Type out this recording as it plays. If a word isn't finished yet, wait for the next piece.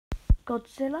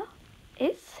Godzilla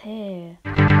is here.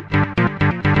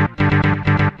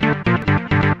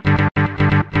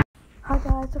 Hi guys,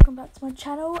 welcome back to my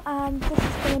channel, and this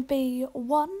is going to be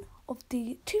one of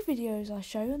the two videos I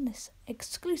show on this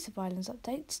exclusive Islands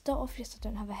update. To start off, yes, I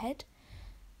don't have a head.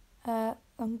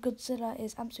 Godzilla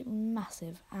is absolutely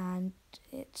massive and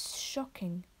it's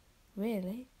shocking,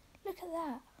 really. Look at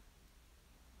that.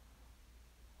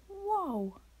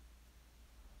 Whoa.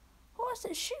 What is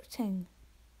it shooting?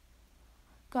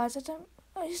 Guys, it's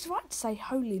right to say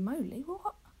holy moly.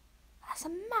 What? That's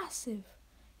a massive.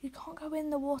 You can't go in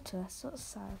the water. That's sort of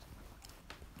sad.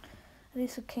 At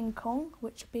least for King Kong,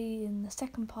 which will be in the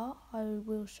second part, I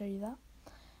will show you that.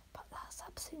 But that's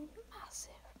absolutely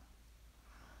massive.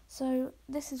 So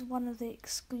this is one of the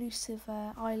exclusive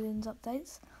Islands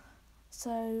updates.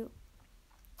 So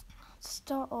to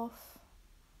start off,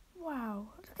 wow,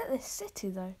 look at this city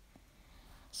though.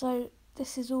 So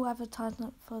this is all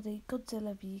advertisement for the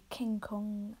Godzilla v King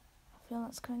Kong film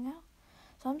that's coming out.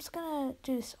 So I'm just going to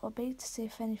do this obby to see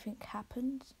if anything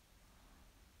happens.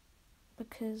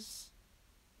 Because,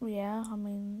 yeah, I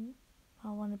mean,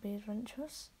 I want to be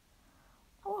adventurous.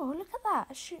 Oh, look at that,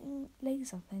 a shooting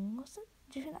laser thing. What's it?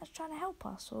 Do you think that's trying to help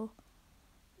us or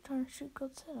trying to shoot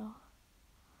Godzilla?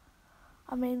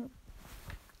 I mean,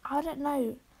 I don't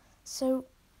know. So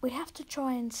we have to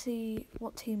try and see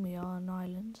what team we are on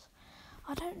Islands.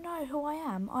 I don't know who I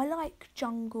am. I like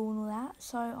jungle and all that,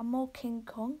 so I'm more King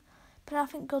Kong. But I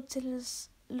think Godzilla's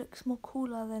looks more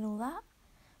cooler than all that.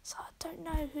 So I don't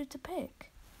know who to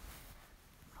pick.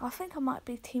 I think I might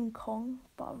be Team Kong,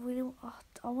 but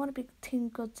I want to be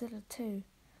Team Godzilla too.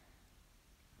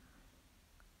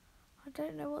 I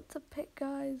don't know what to pick,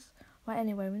 guys. Right,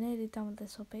 anyway, we're nearly done with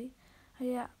this hobby. Oh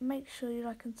yeah, make sure you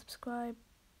like and subscribe.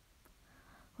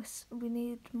 We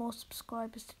need more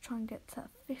subscribers to try and get to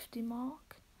that 50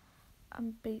 mark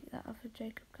and beat that other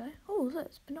Jacob guy. Oh, look,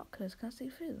 it's binoculars. Can I see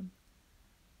through them?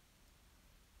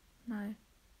 No.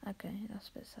 Okay, that's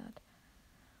a bit sad.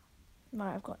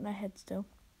 Right, I've got no head still.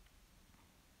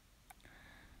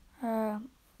 So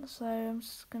I'm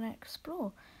just going to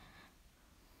explore.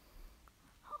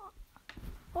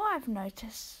 What I've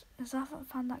noticed is I haven't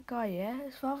found that guy yet.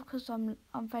 It's rather because I'm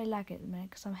very laggy at the minute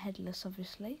because I'm headless,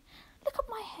 obviously. Look at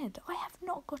my head. I have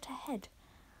not got a head.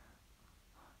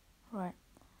 Right.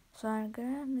 So I'm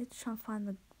going to need to try and find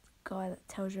the guy that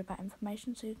tells you about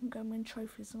information so you can go and win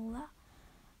trophies and all that.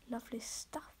 Lovely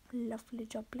stuff. Lovely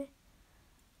jubbly.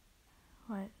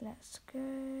 Right, let's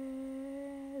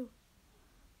go.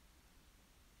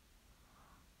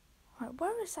 Right,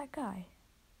 where is that guy?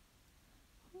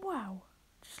 Wow.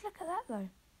 Just look at that though.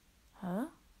 Huh?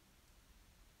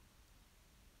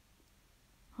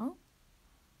 Oh?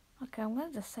 Okay, I'm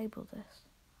going to disable this.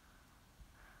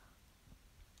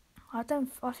 I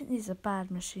think these are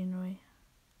bad machinery.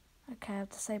 Okay,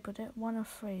 I've disabled it. 1 of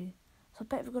 3. So I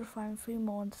bet we've got to find 3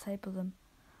 more and disable them.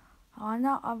 I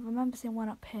remember seeing one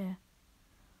up here.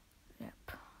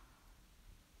 Yep.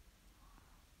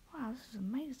 Wow, this is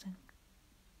amazing.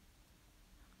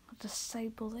 I'll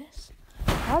disable this.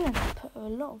 I have to put a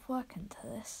lot of work into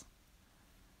this.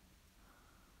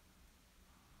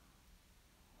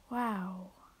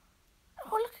 Wow.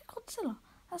 Oh, look at Godzilla.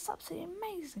 That's absolutely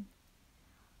amazing.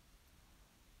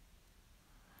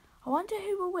 I wonder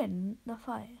who will win the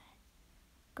fight.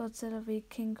 Godzilla v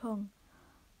King Kong.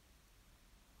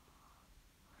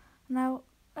 Now,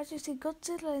 as you see,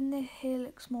 Godzilla in here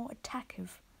looks more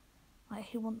attackive. Like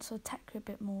he wants to attack you a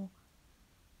bit more.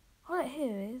 Oh, look,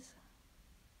 here it is.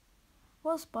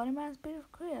 Well, Spider-Man's beautiful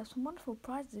career has some wonderful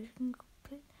prizes you can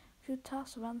complete a few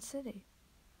tasks around the city.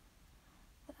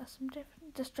 There are some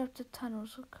different disrupted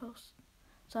tunnels, of course.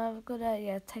 So I've got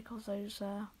to take off those.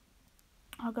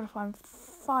 I've got to find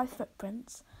 5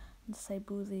 footprints and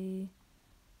disable the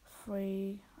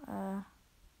 3.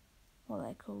 What are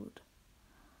they called?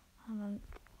 And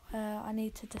then I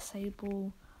need to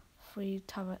disable 3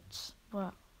 turrets.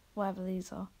 Whatever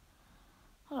these are.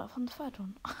 Oh, I found the 3rd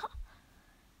one.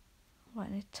 Right,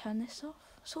 I need to turn this off.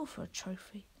 It's all for a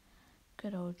trophy.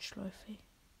 Good old trophy.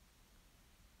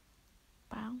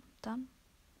 Bam, done.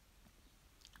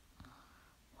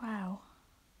 Wow.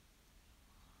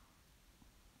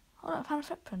 Oh, I found a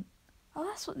footprint. Oh,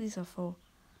 that's what these are for.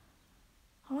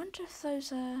 I wonder if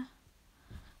those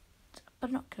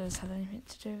binoculars have anything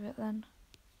to do with it then.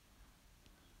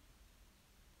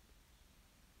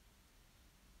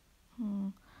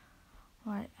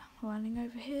 Right, running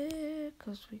over here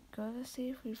because we gotta see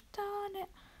if we've done it.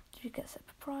 Do we get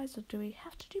separate prize or do we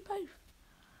have to do both?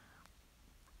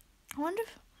 I wonder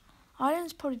if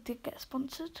Islands probably did get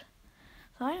sponsored.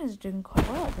 So Islands are doing quite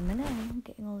well at the minute. I'm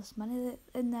getting all this money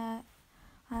in there.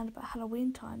 And about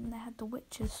Halloween time, they had the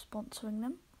witches sponsoring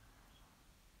them.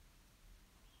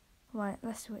 Right,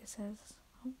 let's see what it says.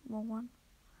 Oh, wrong one.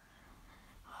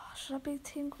 Oh, should I be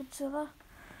Team Godzilla?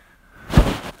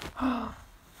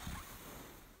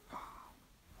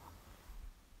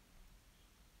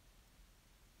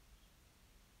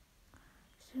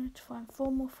 So we need to find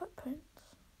 4 more footprints.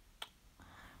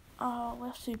 Oh, we'll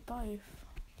have to do both.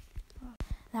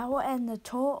 Now we'll end the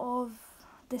tour of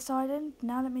this island.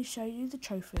 Now let me show you the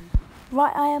trophy.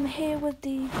 Right, I am here with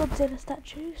the Godzilla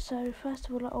statue. So first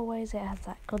of all, like always, it has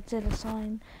that Godzilla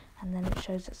sign, and then it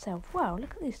shows itself. Wow,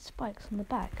 look at these spikes on the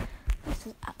back. This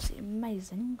is absolutely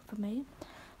amazing for me.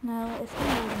 Now it's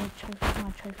not really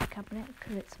my trophy cabinet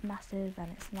because it's massive and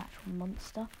it's an actual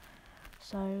monster.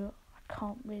 So I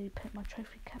can't really put my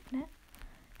trophy cabinet.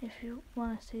 If you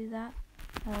want to see that,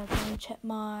 go and check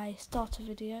my starter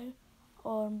video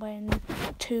on when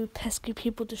 2 pesky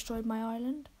people destroyed my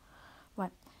island.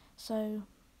 Right, so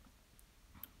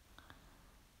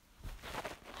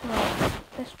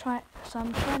let's try it. So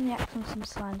I'm trying the axe on some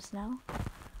slimes now.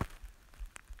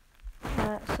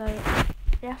 So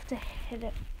you have to hit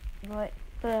it right,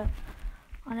 but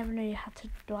I never knew you had to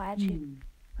do it actually.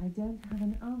 I don't have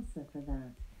an answer for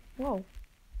that. Whoa,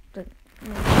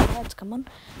 heads come on.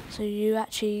 So you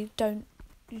actually don't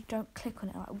click on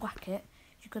it, like whack it.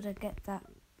 You gotta get that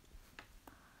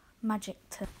magic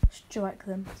to strike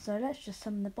them. So let's just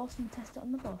summon the boss and test it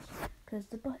on the boss, because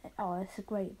the boss. Oh, it's a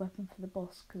great weapon for the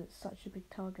boss because it's such a big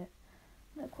target.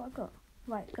 Look what I got.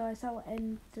 Right, guys, that will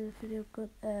end the video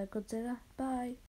of Godzilla. Bye.